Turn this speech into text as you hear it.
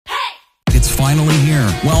finally here.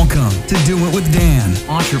 Welcome to Do It with Dan.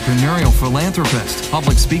 Entrepreneurial philanthropist,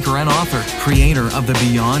 public speaker and author, creator of the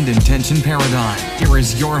Beyond Intention Paradigm. Here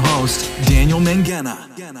is your host, Daniel Mangena.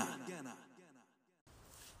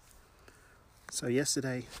 So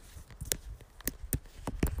yesterday,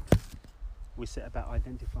 we set about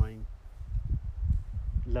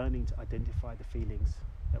learning to identify the feelings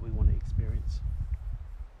that we want to experience.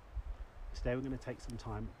 Today we're going to take some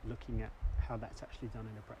time looking at how that's actually done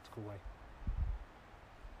in a practical way.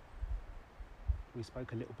 We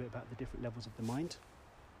spoke a little bit about the different levels of the mind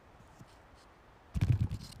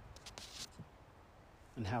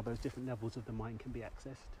and how those different levels of the mind can be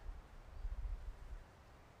accessed.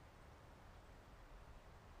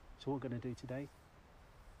 So what we're going to do today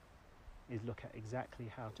is look at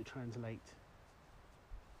exactly how to translate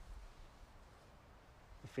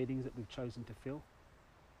the feelings that we've chosen to feel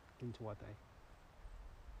into our day.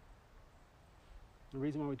 The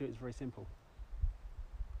reason why we do it is very simple.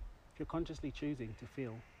 If you're consciously choosing to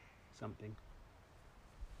feel something,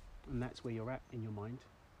 and that's where you're at in your mind,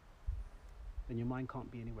 then your mind can't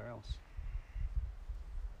be anywhere else.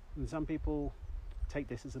 And some people take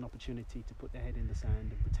this as an opportunity to put their head in the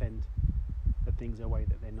sand and pretend that things are a way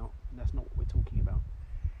that they're not. And that's not what we're talking about.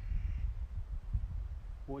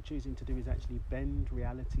 What we're choosing to do is actually bend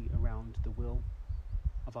reality around the will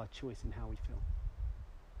of our choice in how we feel.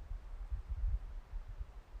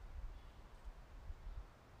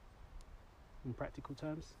 In practical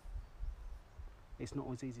terms, it's not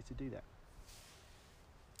always easy to do that.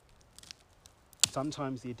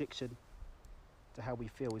 Sometimes the addiction to how we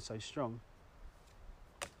feel is so strong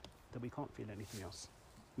that we can't feel anything else.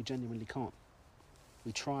 We genuinely can't.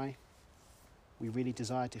 We try, we really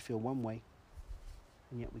desire to feel one way,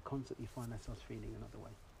 and yet we constantly find ourselves feeling another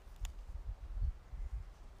way.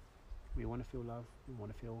 We want to feel love, we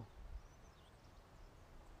want to feel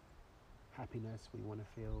happiness, we want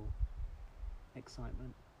to feel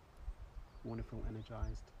excitement, we want to feel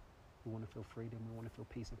energized, we want to feel freedom, we want to feel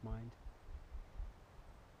peace of mind.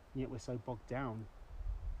 And yet we're so bogged down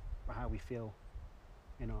by how we feel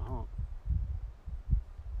in our heart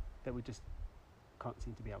that we just can't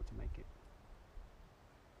seem to be able to make it.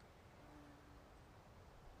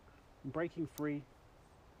 And breaking free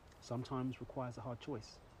sometimes requires a hard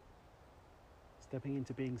choice. Stepping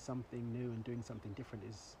into being something new and doing something different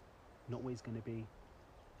is not always going to be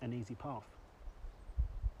an easy path.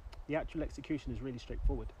 The actual execution is really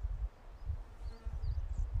straightforward.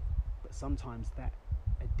 But sometimes that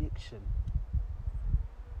addiction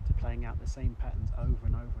to playing out the same patterns over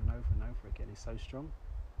and over and over and over again is so strong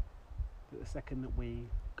that the second that we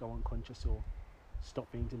go unconscious or stop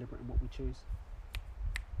being deliberate in what we choose,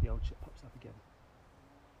 the old shit pops up again.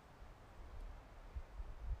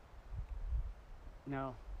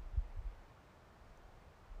 Now,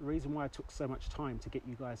 the reason why I took so much time to get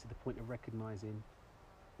you guys to the point of recognizing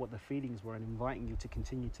what the feelings were and inviting you to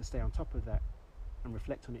continue to stay on top of that and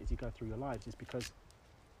reflect on it as you go through your lives is because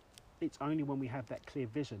it's only when we have that clear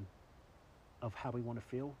vision of how we want to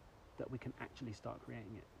feel that we can actually start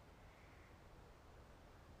creating it.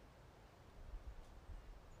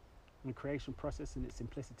 And the creation process in its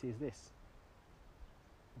simplicity is this.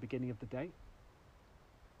 The beginning of the day,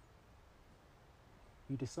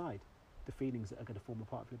 you decide the feelings that are going to form a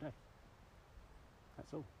part of your day.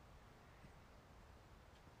 That's all.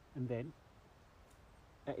 And then,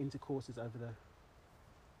 at intercourses over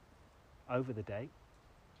the day, you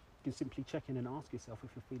can simply check in and ask yourself if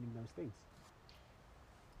you're feeling those things.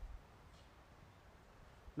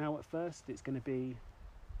 Now, at first, it's going to be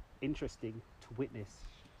interesting to witness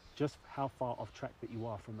just how far off track that you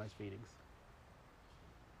are from those feelings.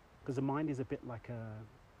 Because the mind is a bit like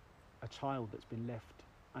a child that's been left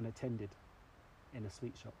unattended in a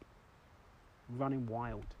sweet shop, running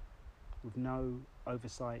wild with no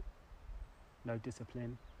oversight, no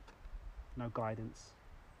discipline, no guidance.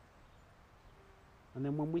 And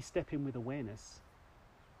then when we step in with awareness,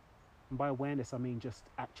 and by awareness I mean just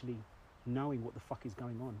actually knowing what the fuck is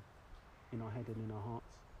going on in our head and in our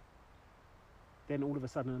hearts, then all of a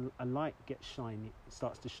sudden a light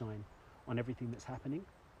starts to shine on everything that's happening.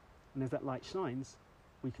 And as that light shines,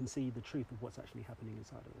 we can see the truth of what's actually happening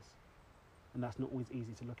inside of us. And that's not always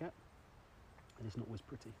easy to look at, and it's not always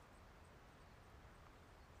pretty.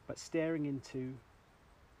 But staring into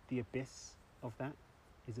the abyss of that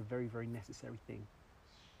is a very, very necessary thing.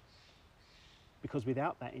 Because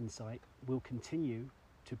without that insight, we'll continue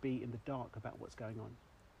to be in the dark about what's going on.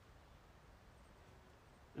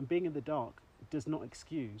 And being in the dark does not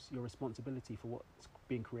excuse your responsibility for what's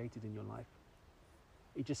being created in your life.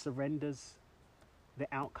 It just surrenders the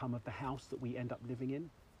outcome of the house that we end up living in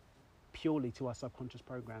purely to our subconscious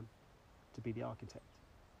program. to be the architect.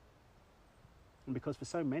 And because for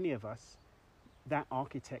so many of us, that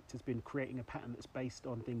architect has been creating a pattern that's based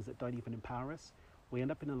on things that don't even empower us, we end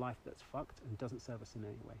up in a life that's fucked and doesn't serve us in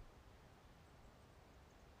any way.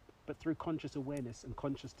 But through conscious awareness and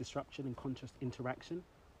conscious disruption and conscious interaction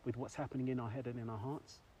with what's happening in our head and in our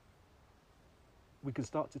hearts, we can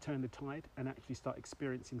start to turn the tide and actually start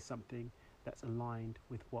experiencing something that's aligned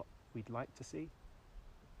with what we'd like to see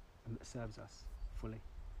and that serves us fully.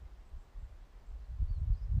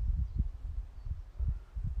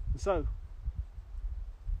 And so,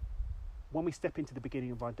 when we step into the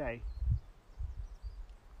beginning of our day,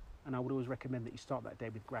 and I would always recommend that you start that day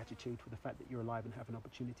with gratitude for the fact that you're alive and have an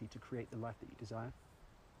opportunity to create the life that you desire,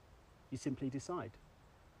 you simply decide,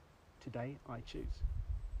 today I choose.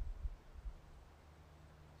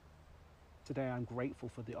 Today I'm grateful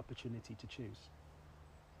for the opportunity to choose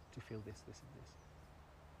to feel this, this, and this.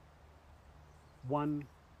 One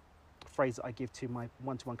phrase that I give to my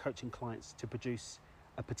one-to-one coaching clients to produce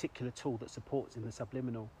a particular tool that supports in the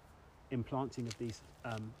subliminal implanting of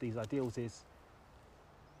these ideals is,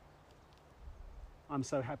 I'm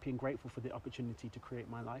so happy and grateful for the opportunity to create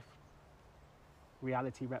my life.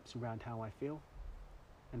 Reality wraps around how I feel,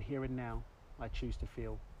 and here and now I choose to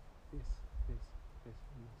feel this, this, this,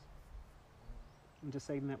 and this. I'm just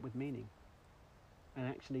saying that with meaning, and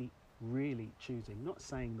actually really choosing, not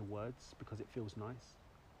saying the words because it feels nice,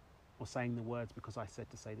 or saying the words because I said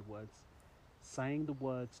to say the words, saying the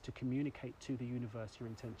words to communicate to the universe your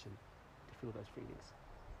intention to feel those feelings.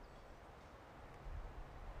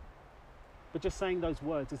 But just saying those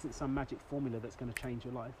words isn't some magic formula that's going to change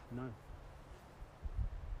your life. No.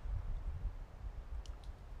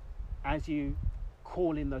 As you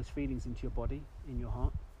call in those feelings into your body, in your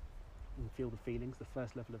heart, and feel the feelings, the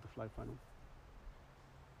first level of the flow funnel,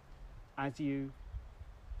 as you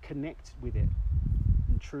connect with it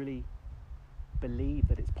and truly believe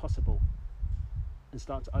that it's possible, and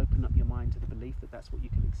start to open up your mind to the belief that that's what you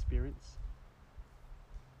can experience,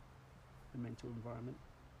 the mental environment,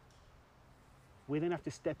 we then have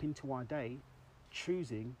to step into our day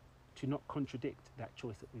choosing to not contradict that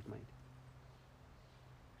choice that we've made.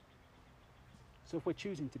 So if we're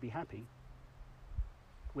choosing to be happy,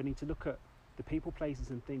 we need to look at the people, places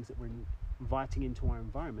and things that we're inviting into our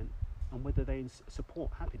environment and whether they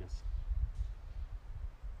support happiness.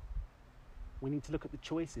 We need to look at the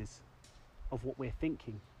choices of what we're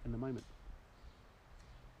thinking in the moment.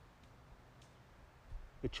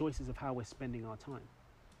 The choices of how we're spending our time.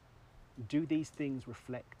 Do these things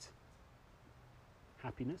reflect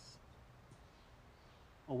happiness?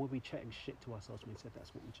 Or will we be chatting shit to ourselves when we said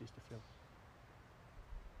that's what we choose to feel?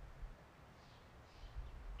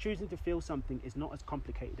 Choosing to feel something is not as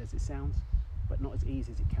complicated as it sounds, but not as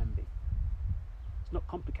easy as it can be. It's not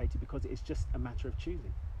complicated because it's just a matter of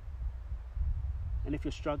choosing. And if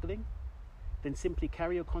you're struggling, then simply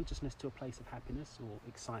carry your consciousness to a place of happiness or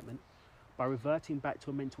excitement by reverting back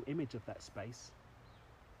to a mental image of that space.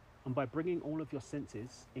 And by bringing all of your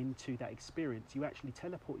senses into that experience, you actually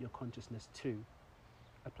teleport your consciousness to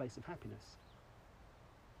a place of happiness.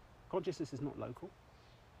 Consciousness is not local.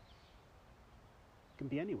 It can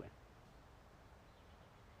be anywhere.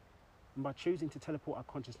 And by choosing to teleport our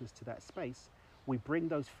consciousness to that space, we bring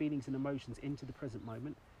those feelings and emotions into the present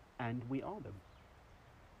moment and we are them.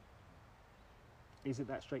 Is it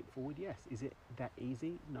that straightforward? Yes. Is it that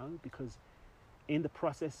easy? No, because in the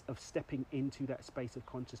process of stepping into that space of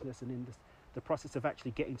consciousness and in the process of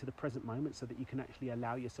actually getting to the present moment so that you can actually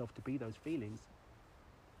allow yourself to be those feelings,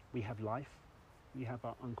 we have life, we have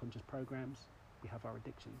our unconscious programs, we have our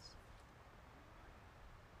addictions.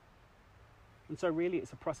 And so really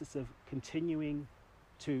it's a process of continuing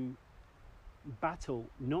to battle,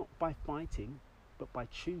 not by fighting, but by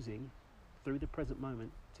choosing through the present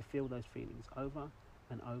moment to feel those feelings over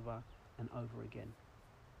and over and over again.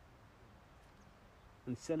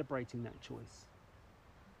 And celebrating that choice.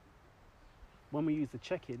 When we use the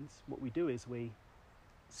check-ins, what we do is we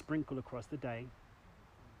sprinkle across the day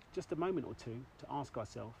just a moment or two to ask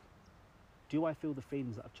ourselves, do I feel the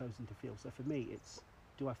feelings that I've chosen to feel? So for me, it's,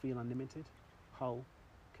 do I feel unlimited, whole,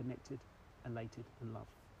 connected, elated, and loved?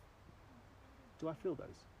 Do I feel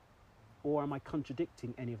those? Or am I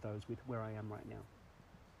contradicting any of those with where I am right now?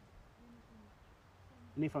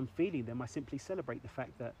 And if I'm feeling them, I simply celebrate the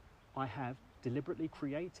fact that I have deliberately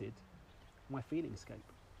created my feeling scape.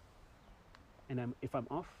 And if I'm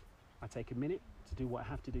off, I take a minute to do what I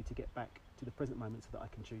have to do to get back to the present moment so that I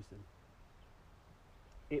can choose them.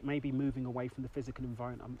 It may be moving away from the physical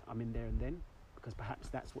environment I'm in there and then, because perhaps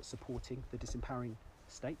that's what's supporting the disempowering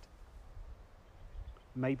state.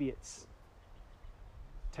 Maybe it's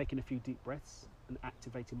taking a few deep breaths and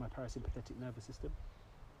activating my parasympathetic nervous system.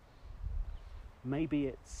 Maybe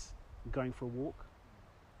it's going for a walk,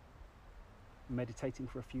 meditating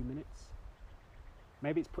for a few minutes.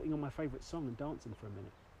 Maybe it's putting on my favourite song and dancing for a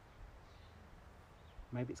minute.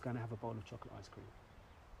 Maybe it's going to have a bowl of chocolate ice cream.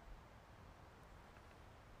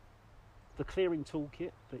 The clearing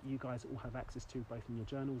toolkit that you guys all have access to, both in your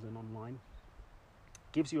journals and online,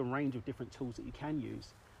 gives you a range of different tools that you can use,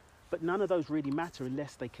 but none of those really matter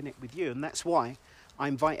unless they connect with you. And that's why I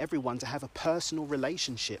invite everyone to have a personal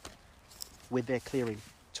relationship with their clearing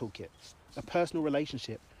toolkit, a personal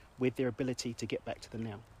relationship with their ability to get back to the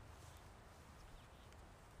now.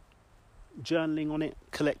 Journaling on it,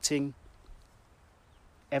 collecting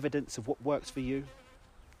evidence of what works for you,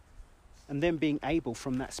 and then being able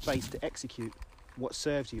from that space to execute what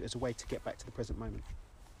serves you as a way to get back to the present moment.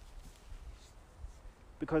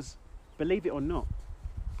 Because, believe it or not,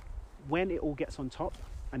 when it all gets on top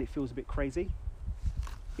and it feels a bit crazy,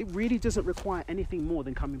 it really doesn't require anything more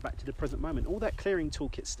than coming back to the present moment. All that clearing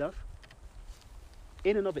toolkit stuff,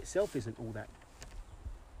 in and of itself, isn't all that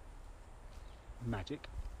magic.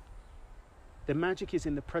 The magic is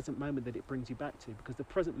in the present moment that it brings you back to, because the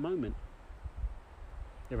present moment,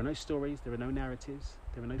 there are no stories, there are no narratives,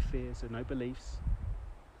 there are no fears, there are no beliefs.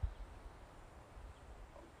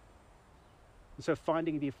 And so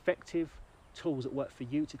finding the effective tools that work for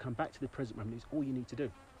you to come back to the present moment is all you need to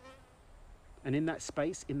do. And in that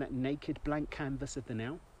space, in that naked blank canvas of the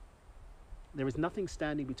now, there is nothing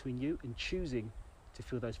standing between you and choosing to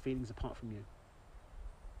feel those feelings apart from you.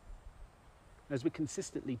 As we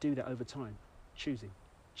consistently do that over time, choosing,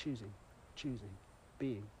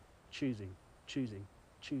 being, choosing,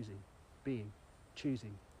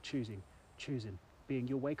 being.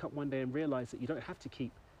 You'll wake up one day and realize that you don't have to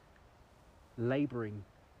keep laboring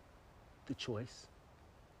the choice,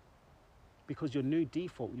 because your new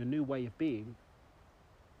default, your new way of being,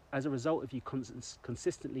 as a result of you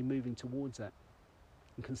consistently moving towards that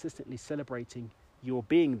and consistently celebrating your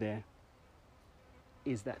being there,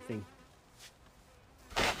 is that thing.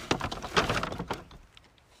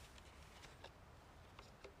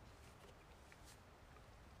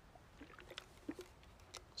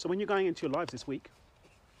 So when you're going into your lives this week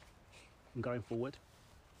and going forward,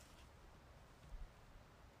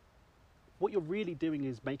 what you're really doing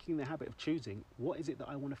is making the habit of choosing, what is it that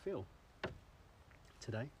I want to feel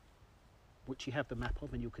today, which you have the map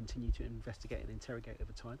of and you'll continue to investigate and interrogate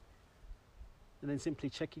over time. And then simply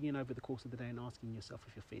checking in over the course of the day and asking yourself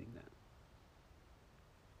if you're feeling that.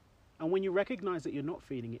 And when you recognize that you're not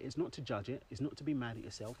feeling it, it's not to judge it, it's not to be mad at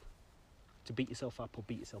yourself, to beat yourself up or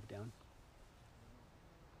beat yourself down.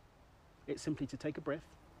 It's simply to take a breath,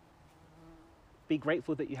 be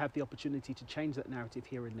grateful that you have the opportunity to change that narrative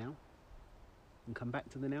here and now, and come back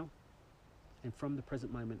to the now, and from the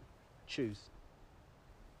present moment, choose.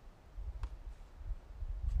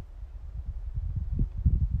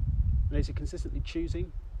 And as you're consistently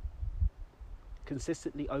choosing,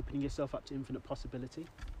 consistently opening yourself up to infinite possibility,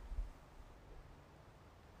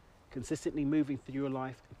 consistently moving through your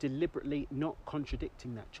life, deliberately not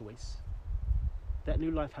contradicting that choice, that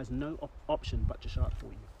new life has no option but to show up for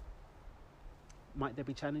you. Might there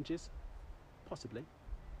be challenges? Possibly.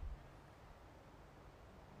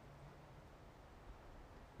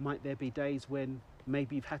 Might there be days when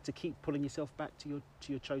maybe you've had to keep pulling yourself back to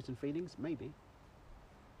your chosen feelings? Maybe.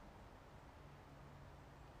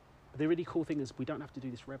 But the really cool thing is we don't have to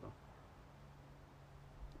do this forever.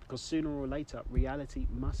 Because sooner or later, reality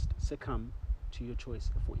must succumb to your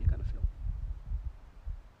choice of what you're going to feel.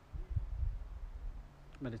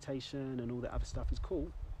 Meditation and all that other stuff is cool,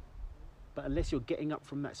 but unless you're getting up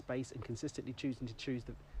from that space and consistently choosing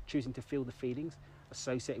to feel the feelings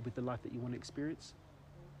associated with the life that you want to experience,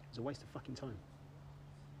 it's a waste of fucking time.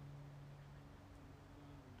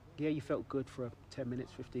 Yeah, you felt good for 10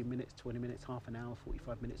 minutes, 15 minutes, 20 minutes, half an hour,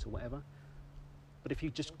 45 minutes or whatever, but if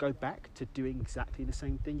you just go back to doing exactly the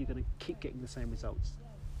same thing, you're going to keep getting the same results.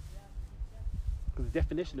 Because the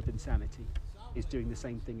definition of insanity is doing the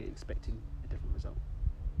same thing and expecting a different result.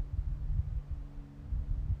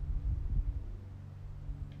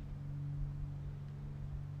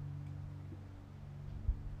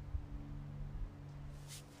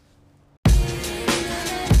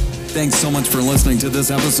 Thanks so much for listening to this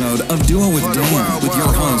episode of Duo with Dan with your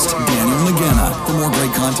host, Daniel Mangena. For more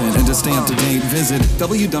great content and to stay up to date, visit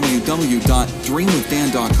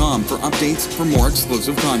www.dreamwithdan.com for updates for more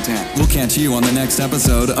exclusive content. We'll catch you on the next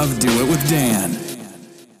episode of Do It with Dan.